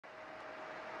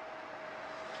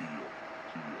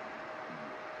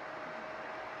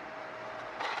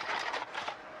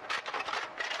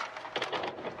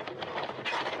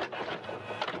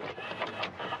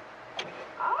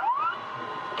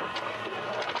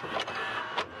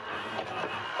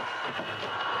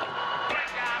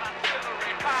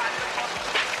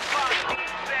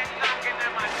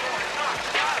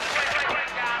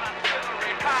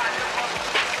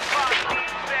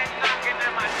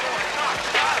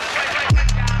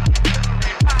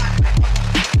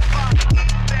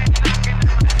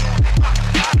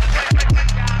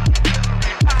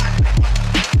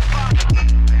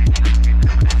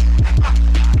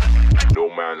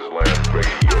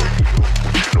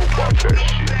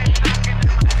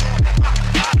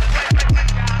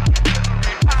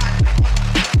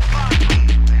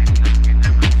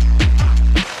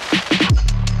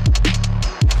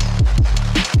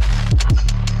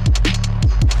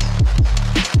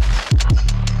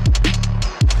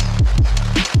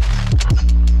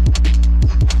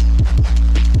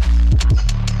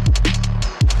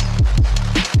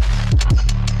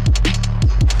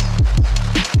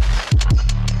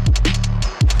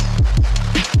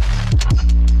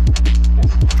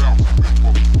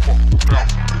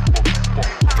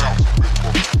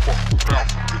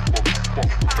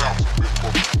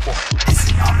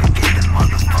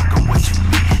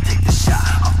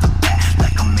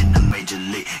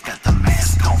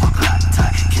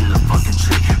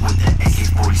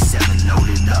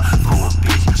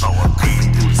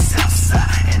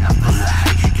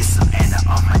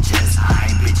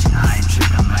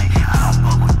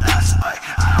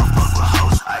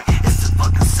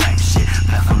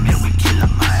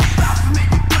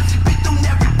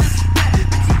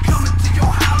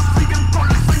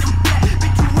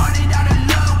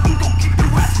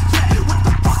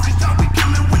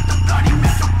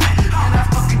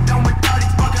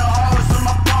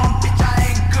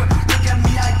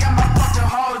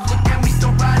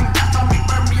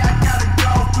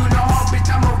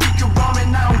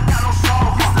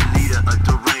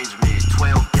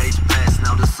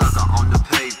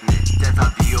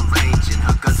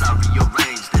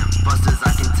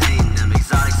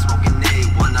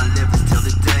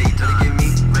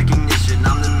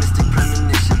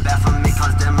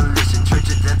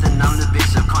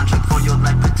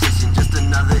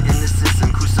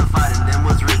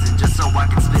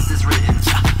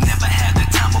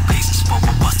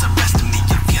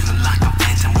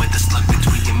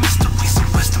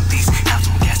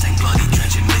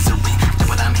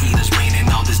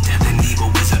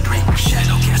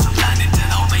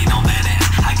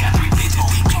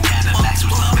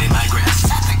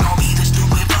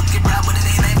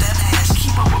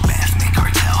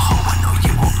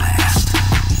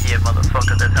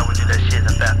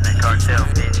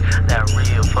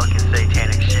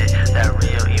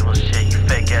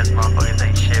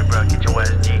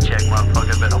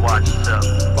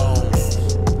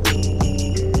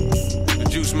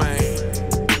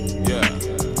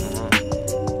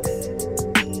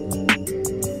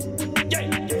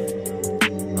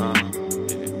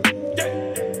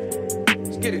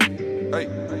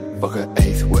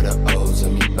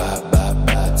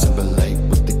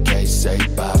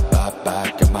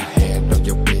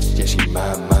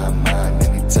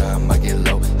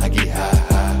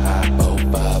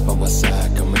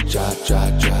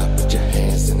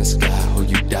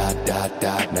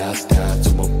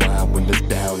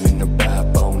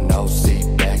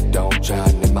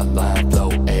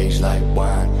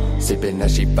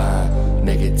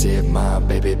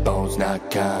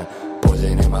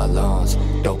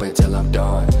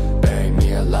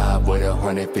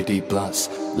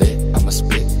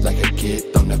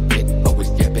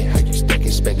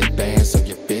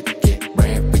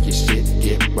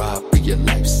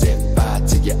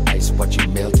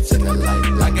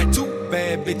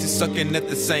At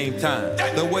the same time,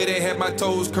 the way they had my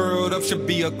toes curled up should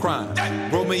be a crime.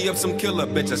 Roll me up some killer,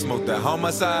 bitch, I smoked a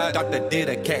homicide. Doctor did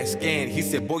a CAT scan, he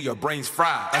said, boy, your brain's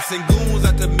fried. I send goons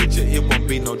out to meet you, it won't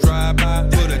be no drive-by.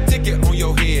 Put a ticket on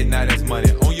your head, now that's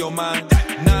money on your mind.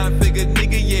 9-figure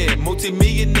nigga, yeah,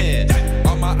 multi-millionaire.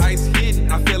 All my ice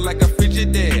hidden, I feel like a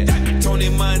Frigidaire. Tony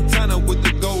Montana with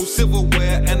the gold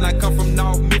silverware, and I come from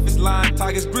North Memphis, Lion,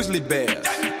 Tigers, Grizzly Bears.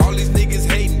 All these niggas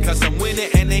hating, cause I'm winning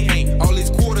and they ain't. All these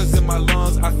quarters in my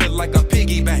lungs, I feel like a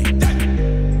piggy bank.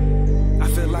 I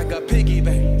feel like a piggy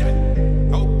bank.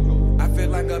 Oh, I feel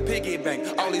like a piggy bank.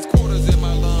 All these quarters in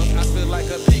my lungs, I feel like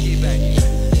a piggy bank.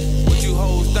 What you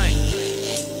hoes think?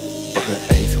 Fuck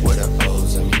an eighth with the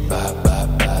O's and me bye bye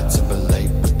bye.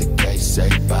 Timberlake with the K say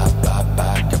bye bye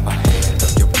bye. Got my hand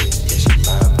on your bitch, yeah she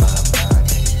mine mine mine.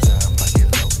 Anytime I get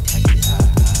low, I get high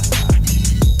high.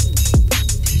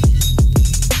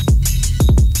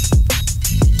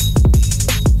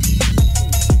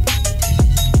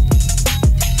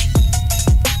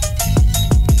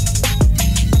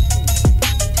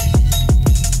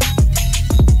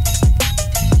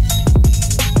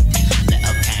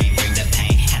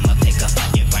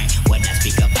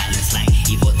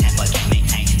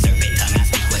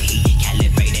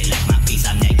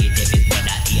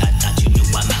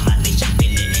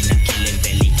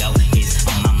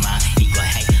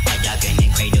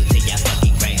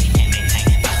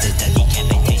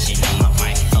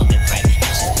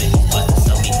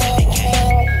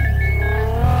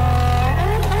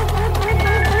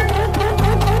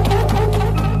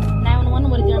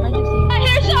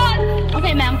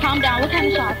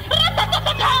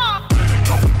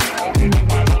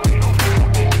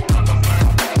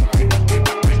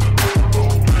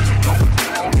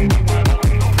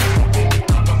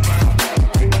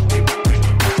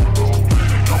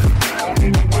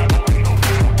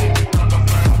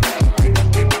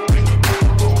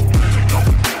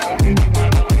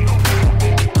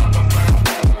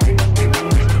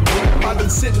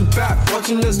 rap,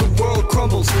 watching as the world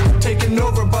crumbles. Taken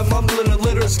over by mumbling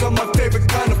illiterates. Got my favorite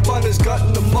kind of fun is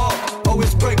gutting them all.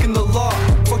 Always breaking the law.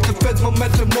 Fuck the feds,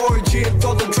 momentum orgy. And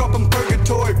thought the drop in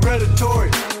purgatory, predatory.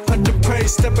 Hunter prey,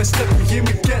 step by step, you hear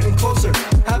me getting closer.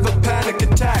 Have a panic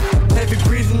attack. Heavy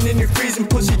breathing in your freezing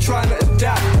pussy, trying to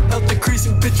adapt. Health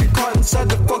decreasing, bitch, you caught inside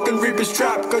the fucking reaper's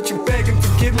trap. Got you begging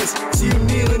forgiveness, see you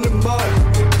kneeling in mud.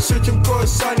 Searching for a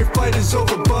sign your fight is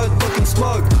over, bud. Looking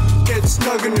smug, get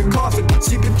snug in your coffin.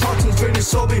 Seeping toxins, drain your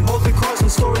soul. Behold the cross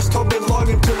and stories told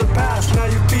belonging to the past. Now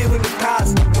you're feeling the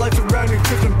past, life around you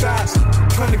drifting fast.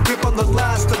 Trying to grip on the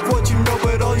last of what you know,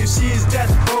 but all you see is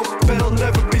death. Oh, but I'll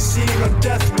never be seen on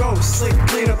death row. Slick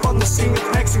clean up on the scene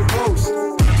with X and Rose.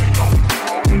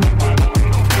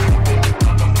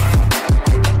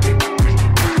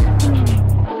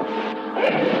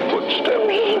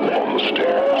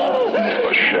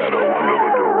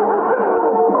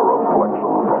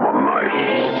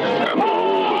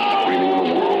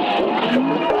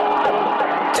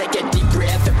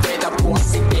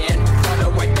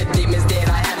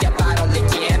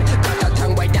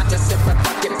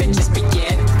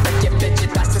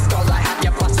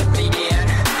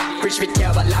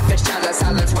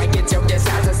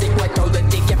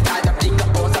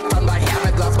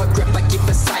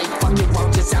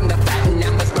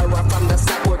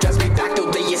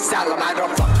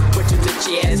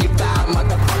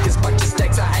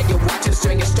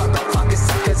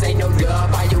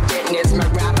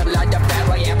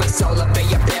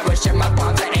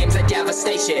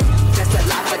 Just a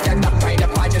life, but then afraid to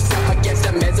find yourself against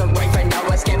the misery. For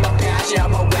no escape of passion,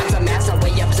 I'm a webs, a master.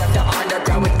 We observe the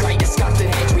underground with great disgust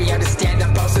and hate. We understand the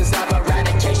process of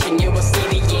eradication. You will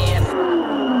see the end.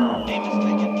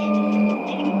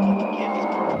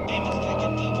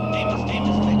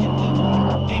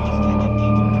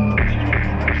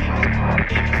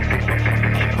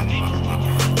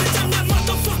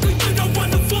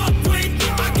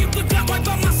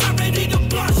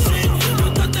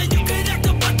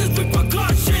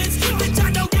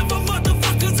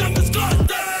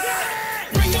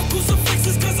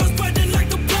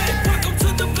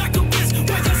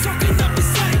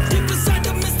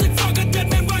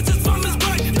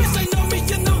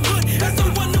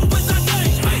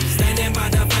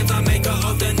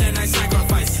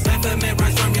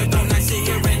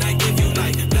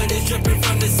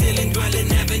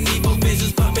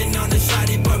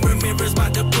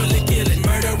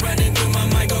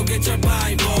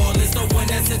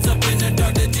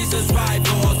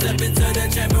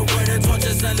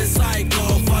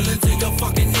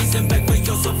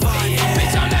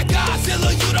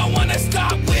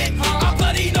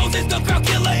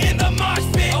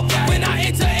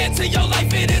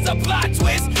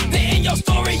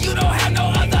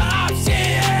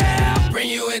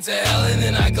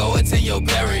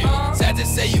 Sad to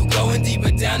say you going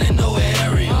deeper down in no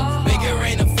area. Make it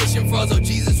rain of fishing frogs, oh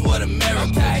Jesus, what a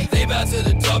miracle. They bow to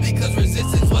the door because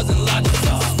resistance wasn't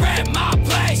logical. Spread my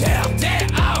plate, dare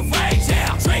I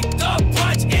rage, drink the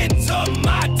punch into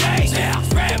my day.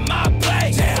 Spread my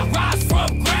plate, rise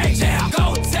from grave.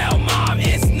 Go tell mom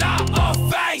it's not a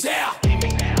phase.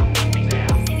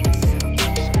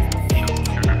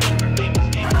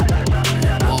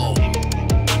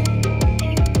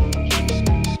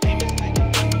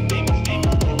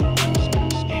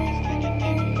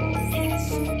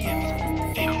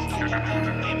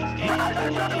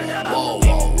 Whoa,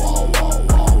 whoa.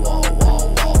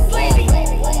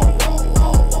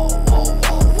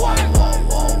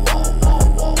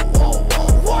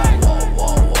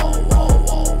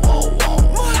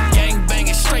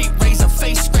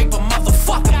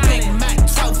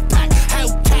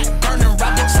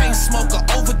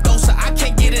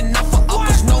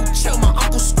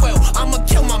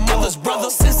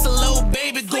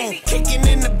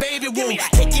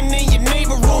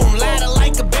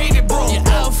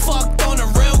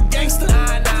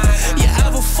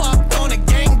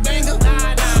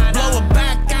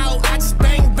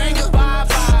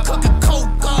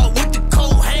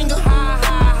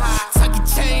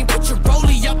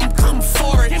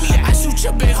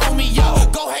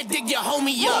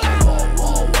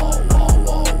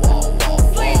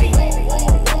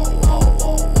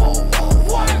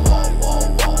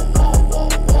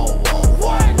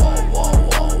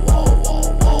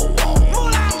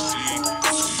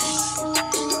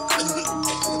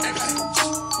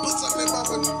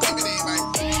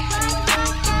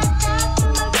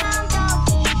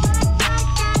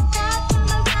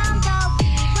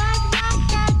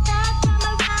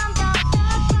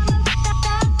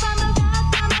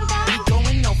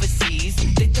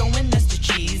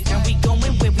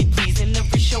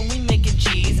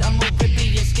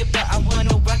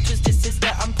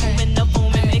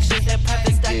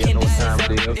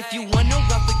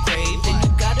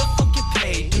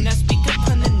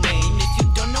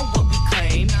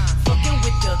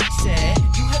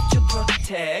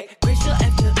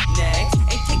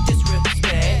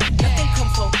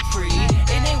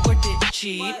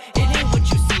 cheat. It ain't what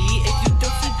you see if you don't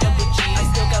see double G. I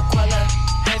still got Quella,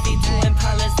 heavy 2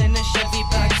 Impalas and a Chevy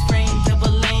box frame,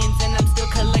 double lanes, and I'm still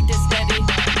collecting steady.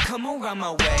 Come around my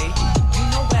way, you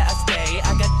know where I stay.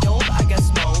 I got dope, I got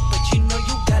smoke, but you know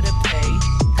you gotta pay.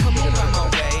 Come around my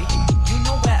way, you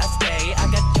know where I stay. I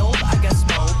got dope, I got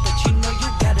smoke, but you know you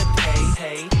gotta pay.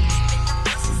 Hey.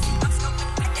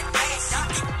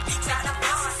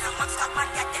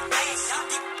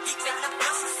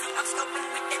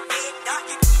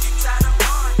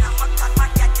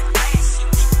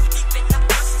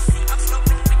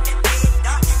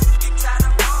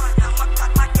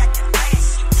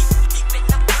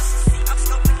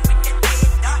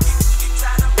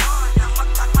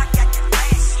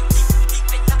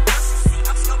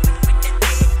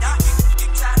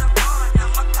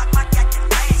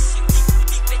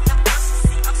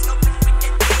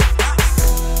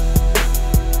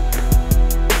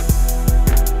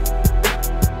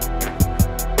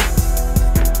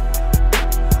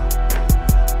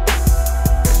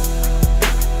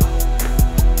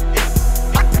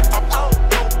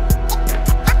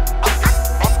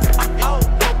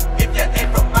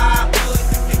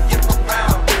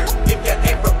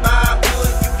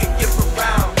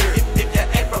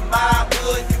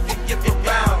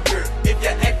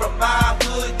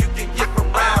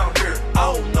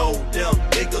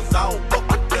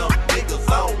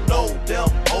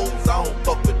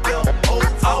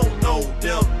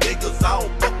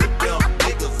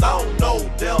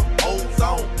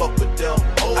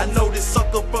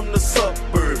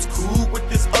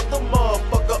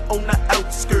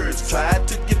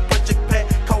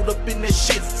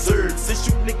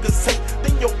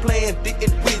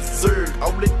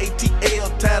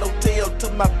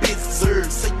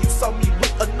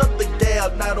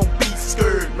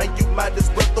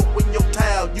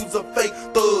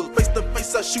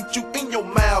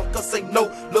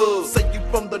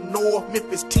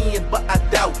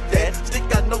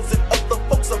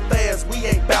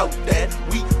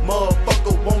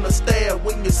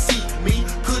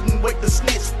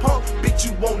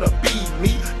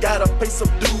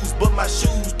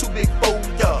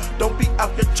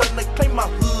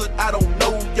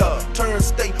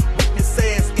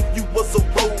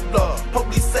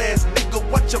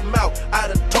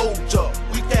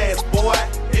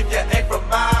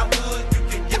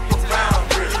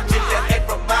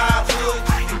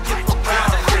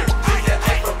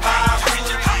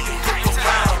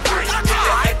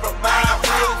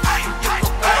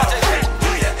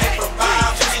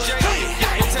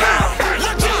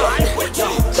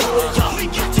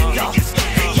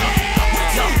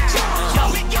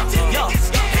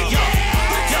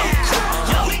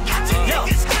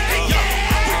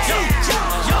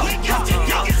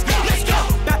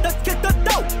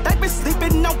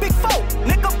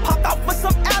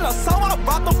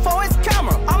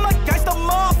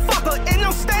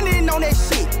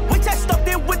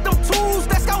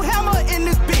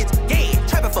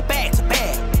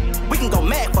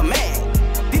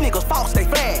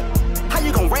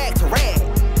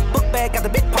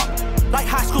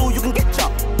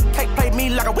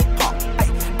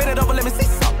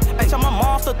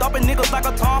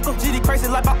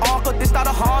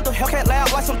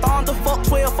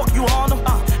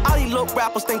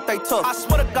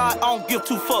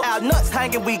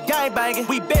 We gang banging,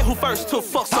 we bet who first to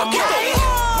fuck some more. Crack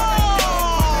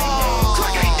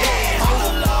ain't dead.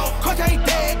 Crack ain't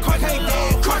dead, crack ain't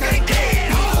dead, crack ain't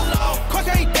dead.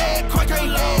 Crack ain't dead, crack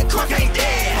ain't dead, crack ain't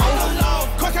dead.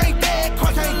 Crack ain't dead,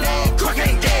 crack ain't dead, crack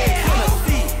ain't dead.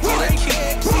 Tennessee, crack ain't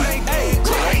dead, crack ain't dead,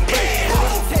 crack ain't dead.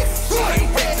 Texas, crack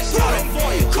ain't dead,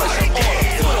 California, crack ain't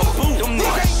dead. Them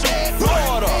niggas dead,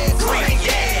 Florida, crack ain't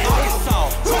dead. Arkansas,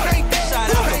 crack ain't dead, shout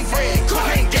out to Fred,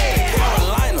 crack ain't dead.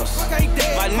 Carolinas,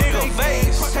 my nigga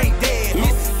Vegas,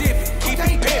 Mississippi, keep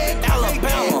it pimpin',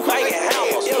 Alabama,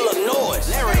 Illinois,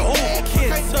 Larry Hoover,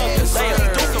 Kids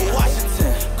Southern,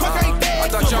 Washington. I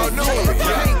thought y'all knew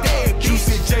it.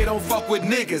 Juicy J don't fuck with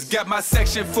niggas. Got my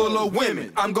section full of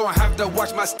women. I'm gonna have to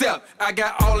watch my step. I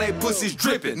got all they pussies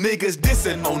dripping. Niggas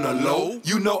dissing on the low.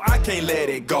 You know I can't let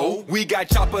it go. We got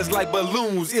choppers like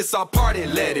balloons. It's our party,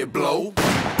 let it blow.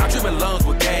 I'm tripping lungs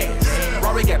with gas.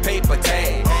 Rory got paper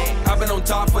tag. I've been on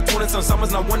top for 20-some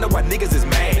summers, and I wonder why niggas is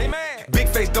mad. Big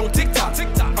face don't tick-tock.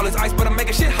 All this ice, but I'm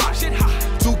making shit hot.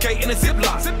 2K in a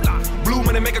Ziploc. Blue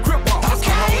money make a crib walk.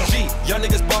 G, young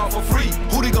niggas ball for free.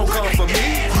 Who they gon' come for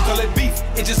me? You call it beef,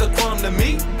 it's just a crumb to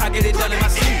me. I get it done in my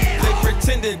sleep. They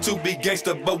pretending to be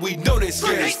gangster, but we know they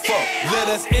scared as fuck. Let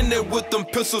us in there with them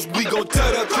pistols, we gon'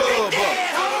 tear the club up.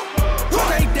 Cook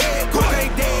ain't dead, cook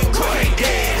ain't dead, cook ain't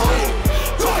dead.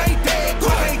 Cook ain't dead,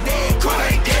 cook ain't dead, cook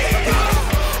ain't dead.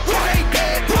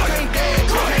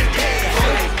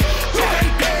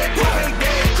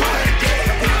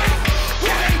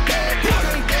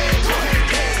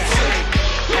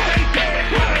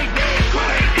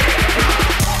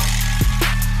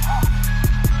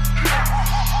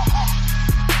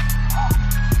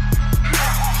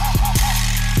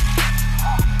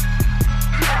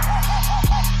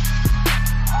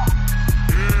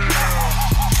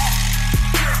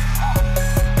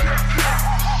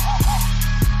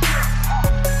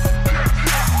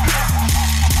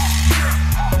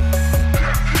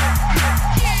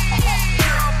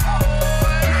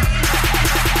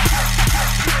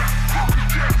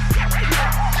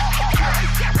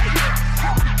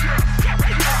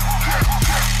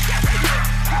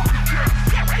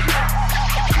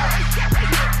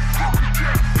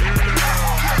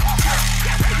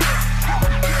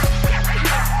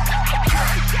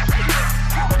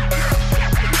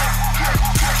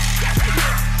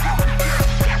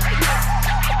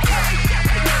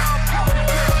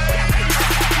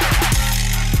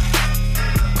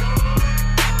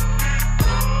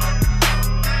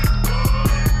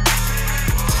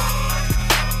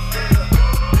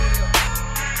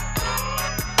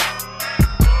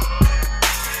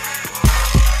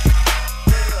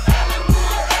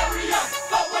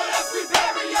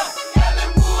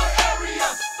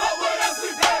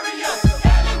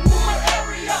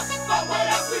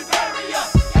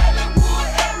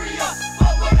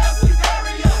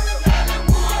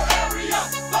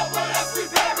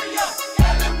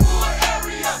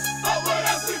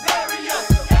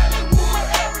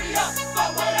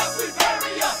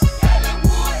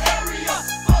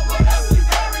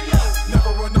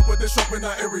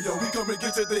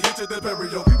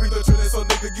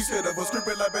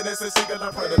 menace and single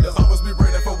like predators. Always be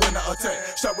ready for when I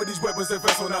attack. Shot with these weapons and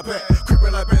vests on our back.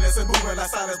 Creeping like bandits and moving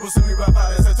like silence. Pussy me right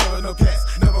violence and turning up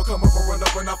cats. Never come up or run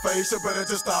up in our face. You better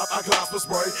just stop. I glass with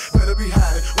spray. Better be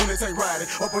hiding when it ain't riding.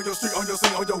 Up on your street, on your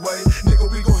scene, on your way. Nigga,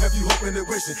 we gon' have you hoping and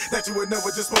wishing that you would never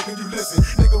just smoke and you listen.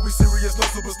 Nigga, we serious, no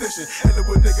superstition. And the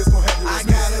wood niggas gon' have you. I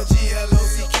got a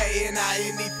GLOCK and I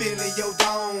ain't even feeling your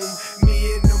dome.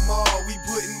 Me and the mall, we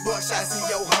putting buckshots in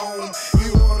your home.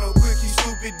 You wanna book, you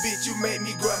stupid bitch, you make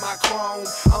me grab my chrome.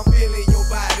 I'm feeling your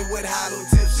body with hollow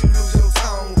tips, you lose your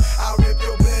tone. I rip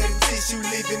your blood and tissue,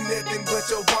 leaving nothing but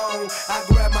your bone. I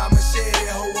grab my machete,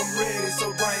 ho, I'm ready,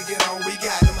 so bring it on. We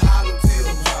got them hollow tips,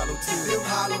 them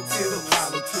hollow tips.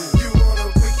 You wanna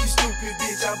book, you stupid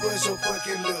bitch, I bust your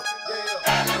fucking lip.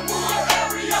 Ellenwood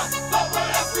area, but what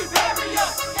else we bury ya?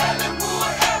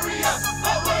 Ellenwood area,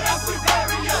 but what else we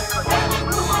bury ya?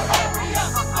 Ellenwood area,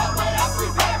 but what else we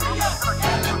bury ya?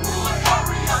 Ellenwood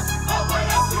area, but what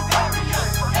else we bury ya?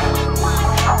 Ellenwood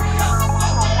area, but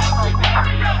what else we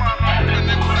bury ya? When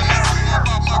they wanna hear something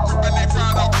about my group and they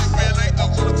proud of it, man, they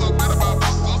don't wanna talk bad about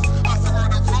us. I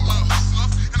severed them from the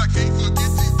hustlers, and I can't forget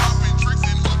these popping tricks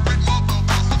and hood with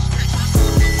motherfuckers.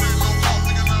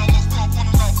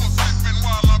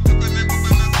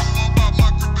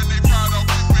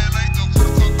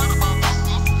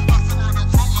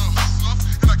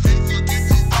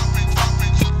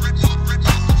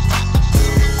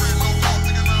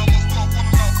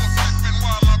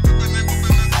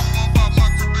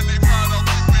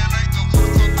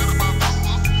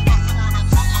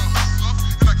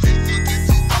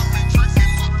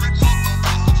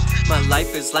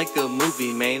 Life is like a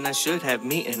movie, man, I should have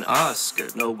me an Oscar.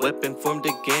 No weapon formed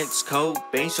against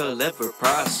Cobain shall ever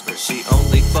prosper. She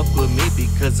only fuck with me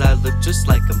because I look just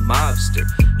like a mobster,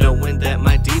 knowing that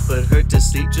my D put her to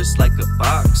sleep just like a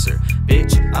boxer.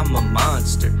 Bitch, I'm a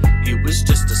monster, you was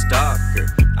just a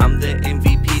stalker. I'm the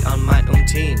MVP on my own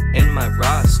team and my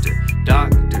roster.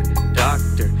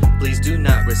 Doctor, please do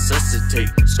not resuscitate.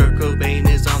 Kurt Cobain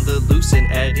is on the loose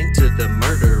and adding to the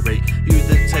murder rate. You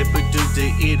the type of dude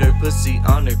to eat her pussy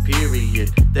on her period.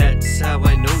 That's how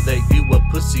I know that you a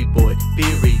pussy boy,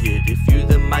 period. If you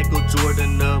the Michael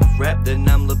Jordan of rap, then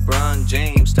I'm LeBron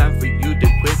James. Time for you to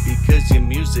quit because your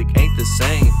music ain't the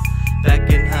same.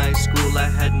 Back in high school I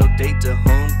had no date to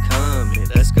homecoming.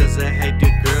 That's cause I had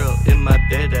your girl in my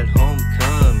bed at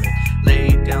homecoming.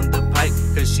 Laid down the pipe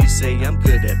cause she say I'm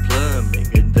good at plumbing.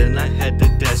 And then I had to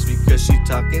dash because she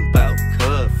talking about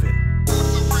cuffing.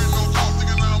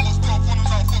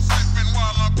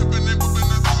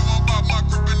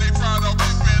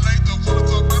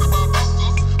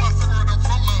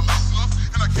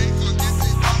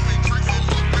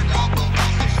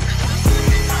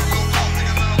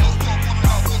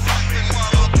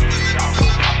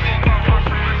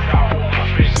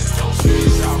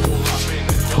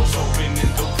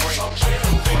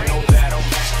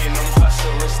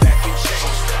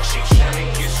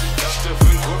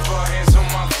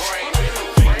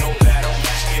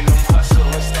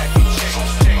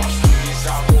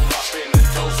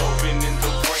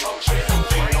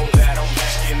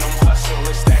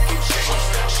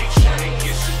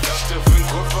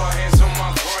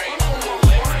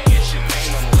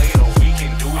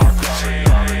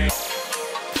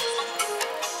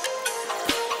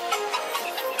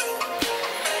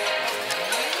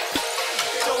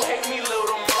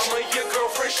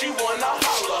 She wanna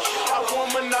holler. I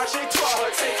want menage a trois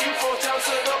her. Take you both down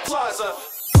to the plaza.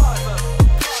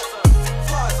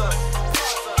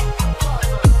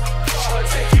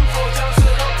 Take you both down to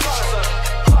the plaza.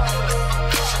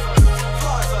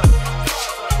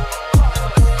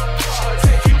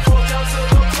 Take you both down to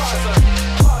the plaza.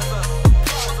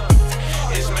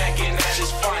 It's Mackin at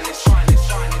its finest.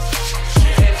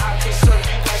 And I can serve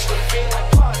you like the fiend.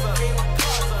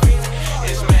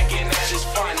 It's Mackin at its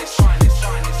finest.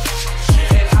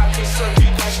 And I can serve you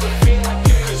like the fiend.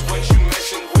 Cause what you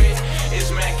messing with is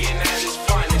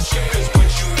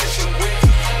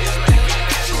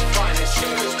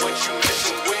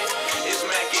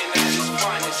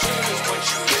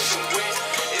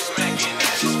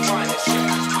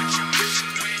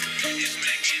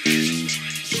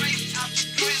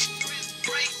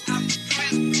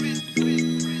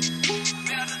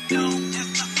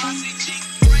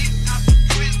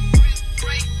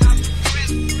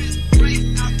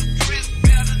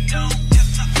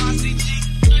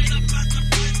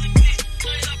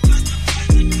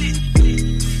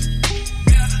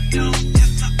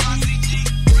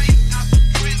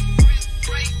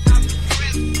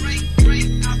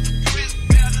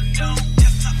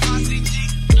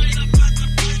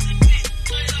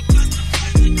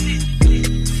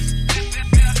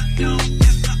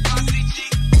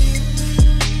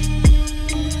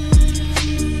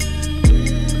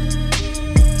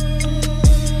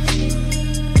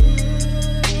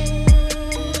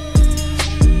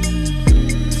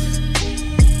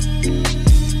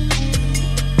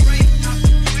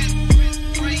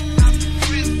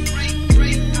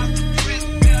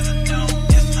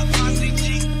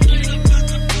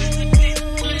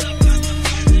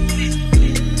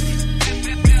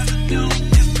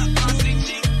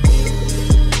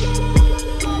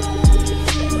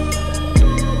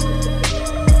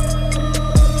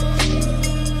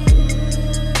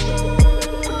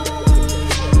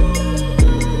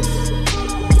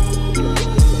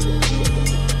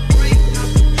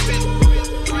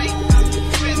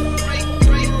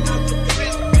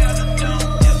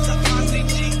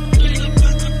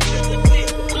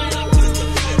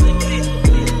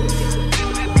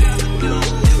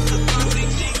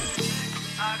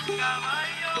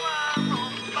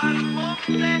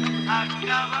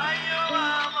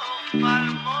I've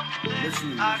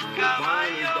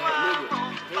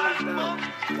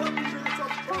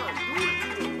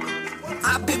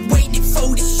been waiting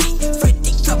for this shit.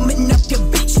 Freddy coming up your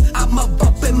bitch. I'm a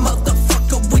bumpin'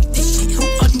 motherfucker with this shit. Who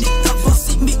undercover?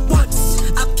 See me once,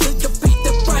 I'll kill you, pay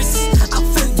the price. I'll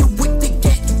fill you with the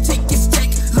gat, take your stack.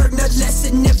 Learn a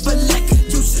lesson, never lack.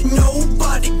 You should know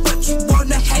about it, but you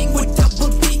wanna hang with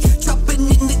Double D. Dropping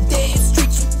in the damn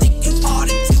streets, you think you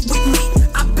harder to with me.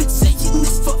 I've been saying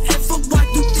this forever, why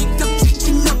you think I'm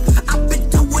changing up? I've been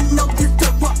doing all this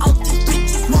dirt while all these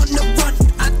bitches wanna run.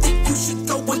 I think you should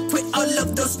go and quit all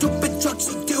of those stupid drugs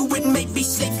you do and maybe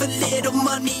save a little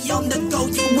money on the go.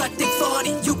 You acting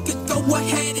funny, you could go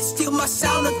ahead and steal my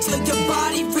sound until your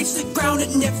body reaches the ground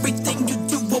and everything